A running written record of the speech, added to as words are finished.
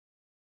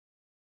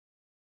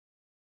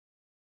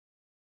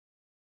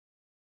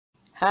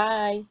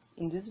Hi!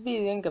 In this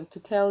video I'm going to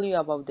tell you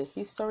about the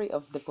history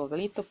of the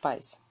Pueblito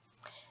Paisa.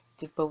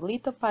 The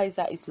Pueblito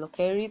Paisa is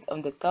located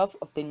on the top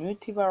of the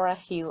Nutibara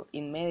hill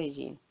in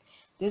Medellin.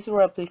 This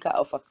replica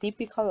of a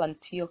typical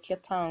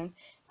Antioquia town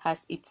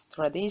has its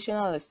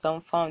traditional stone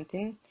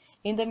fountain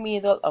in the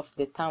middle of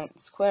the town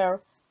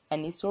square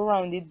and is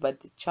surrounded by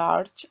the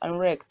church and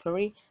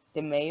rectory,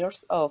 the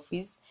mayor's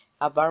office,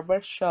 a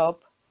barber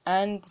shop,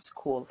 and the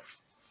school.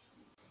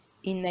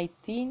 In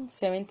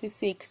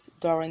 1976,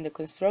 during the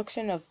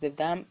construction of the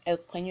Dam El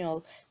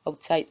Peñol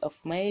outside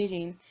of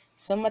Medellin,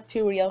 some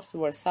materials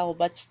were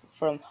salvaged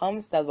from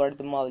homes that were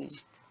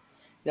demolished.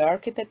 The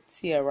architect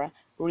Sierra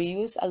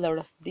reused a lot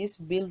of these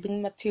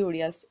building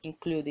materials,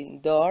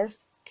 including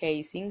doors,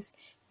 casings,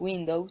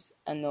 windows,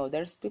 and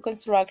others, to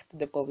construct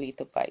the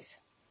Pueblito Paisa.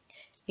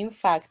 In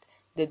fact,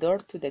 the door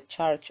to the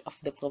church of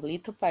the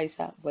Pueblito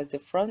Paisa was the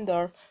front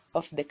door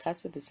of the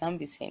Casa de San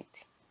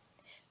Vicente.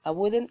 A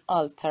wooden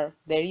altar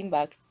dating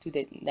back to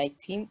the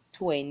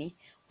 1920s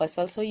was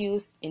also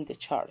used in the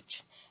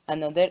church,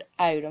 and other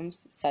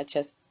items such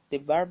as the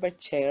barber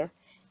chair,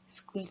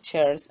 school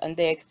chairs and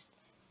desks,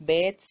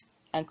 beds,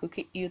 and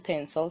cooking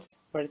utensils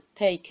were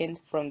taken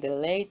from the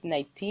late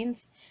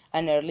 19th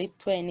and early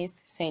 20th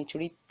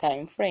century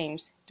time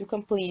frames to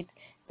complete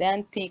the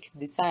antique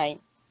design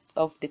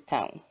of the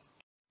town.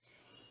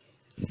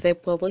 The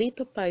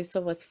Pueblito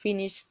Paisa was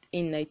finished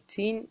in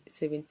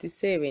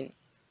 1977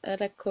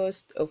 at a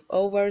cost of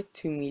over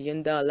 $2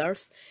 million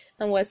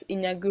and was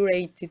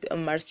inaugurated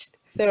on March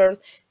 3,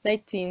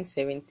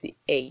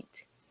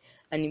 1978.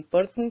 An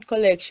important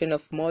collection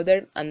of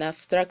modern and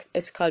abstract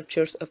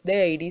sculptures of the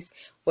 80s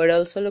were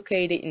also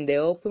located in the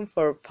open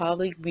for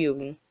public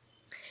viewing,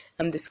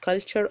 and the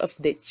sculpture of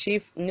the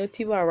chief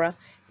Nutibara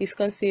is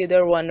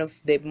considered one of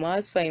the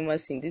most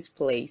famous in this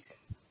place.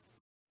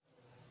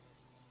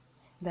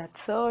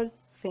 That's all.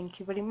 Thank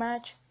you very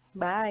much.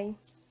 Bye.